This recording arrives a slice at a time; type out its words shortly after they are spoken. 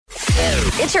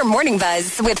It's your Morning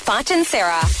Buzz with Foch and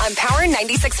Sarah on Power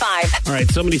 96.5. All right,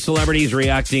 so many celebrities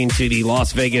reacting to the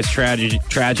Las Vegas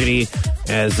tragedy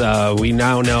as we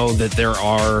now know that there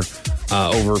are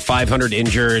over 500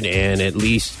 injured and at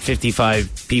least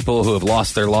 55 people who have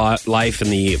lost their life in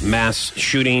the mass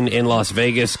shooting in Las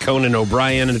Vegas. Conan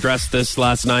O'Brien addressed this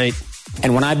last night.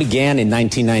 And when I began in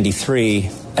 1993,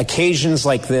 occasions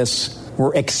like this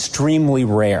were extremely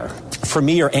rare. For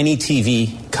me or any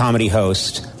TV comedy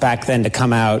host back then to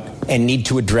come out and need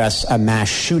to address a mass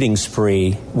shooting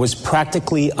spree was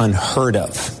practically unheard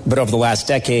of. But over the last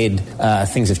decade,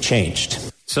 things have changed.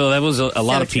 So that was a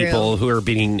lot of people who are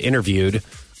being interviewed,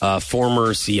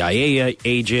 former CIA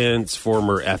agents,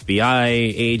 former FBI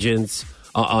agents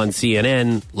on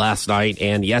CNN last night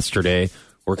and yesterday.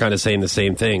 We're kind of saying the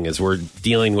same thing as we're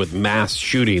dealing with mass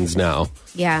shootings now.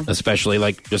 Yeah. Especially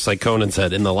just like Conan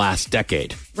said, in the last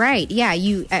decade. Right. Yeah.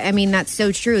 I mean, that's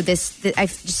so true. I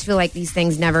just feel like these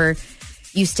things never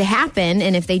used to happen.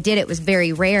 And if they did, it was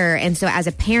very rare. And so as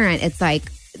a parent, it's like,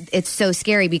 it's so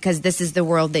scary because this is the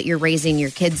world that you're raising your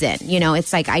kids in. You know,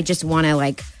 it's like, I just want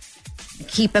to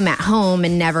keep them at home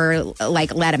and never let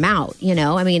them out, you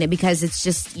know? I mean, because it's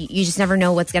just, you just never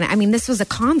know what's going to, I mean, this was a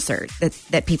concert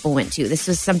that people went to. This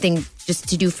was something just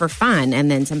to do for fun. And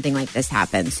then something like this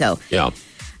happened. So, yeah.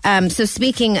 So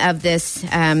speaking of this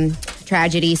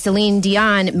tragedy, Celine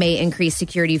Dion may increase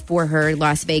security for her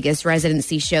Las Vegas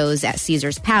residency shows at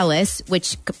Caesars Palace,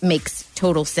 which makes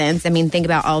total sense. I mean, think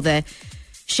about all the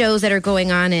shows that are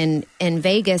going on in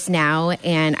Vegas now,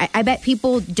 and I bet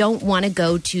people don't want to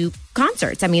go to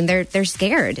concerts. I mean, they're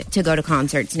scared to go to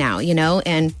concerts now, you know?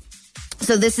 And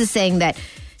so this is saying that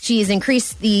she has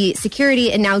increased the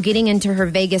security, and now getting into her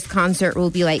Vegas concert will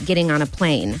be like getting on a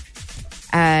plane.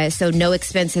 So no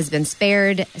expense has been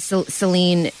spared.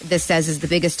 Celine, this says, is the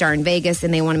biggest star in Vegas,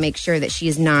 and they want to make sure that she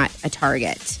is not a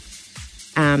target.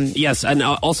 Yes, and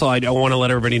also I want to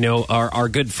let everybody know our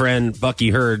good friend Bucky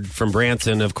Hurd from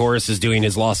Branson, of course, is doing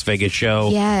his Las Vegas show.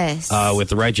 Yes, with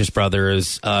the Righteous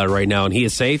Brothers right now, and he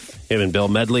is safe. Him and Bill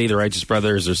Medley, the Righteous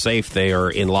Brothers, are safe. They are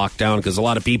in lockdown because a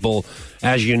lot of people,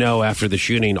 as you know, after the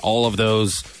shooting, all of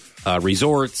those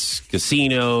resorts,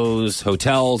 casinos,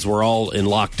 hotels were all in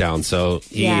lockdown. So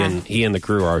he and the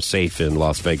crew are safe in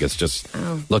Las Vegas. Just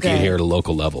looking here at a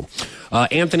local level.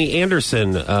 Anthony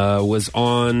Anderson was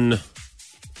on.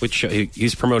 Which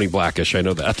he's promoting Blackish, I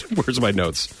know that. Where's my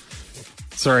notes?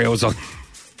 Sorry, I was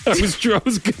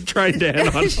trying to end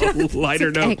on a lighter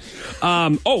note.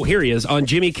 Here he is on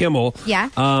Jimmy Kimmel. Yeah.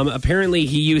 Apparently,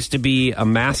 he used to be a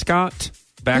mascot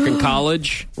back in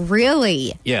college.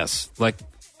 Really? Yes.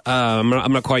 I'm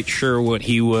not quite sure what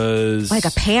he was. Like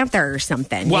a panther or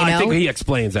something. Well, you know? I think he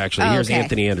explains actually. Here's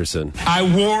Anthony Anderson. I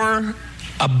wore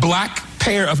a black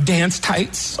pair of dance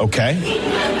tights. Okay.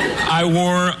 I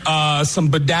wore some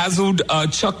bedazzled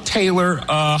Chuck Taylor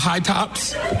high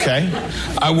tops. Okay.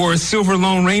 I wore a silver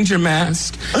Lone Ranger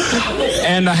mask.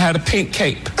 And I had a pink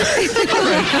cape.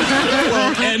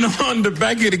 And on the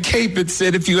back of the cape, it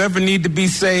said, if you ever need to be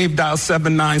saved, dial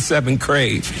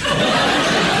 797-CRAVE.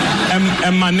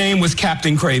 And my name was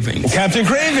Captain Craving. Captain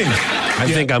Craving. I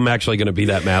think I'm actually going to be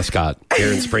that mascot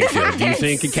here in Springfield. Do you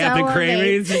think Captain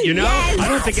Craving? You know? Yes. I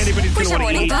don't think anybody's going to want to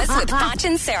eat. Morning Buzz with Foch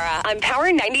and Sarah on Power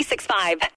 96.5.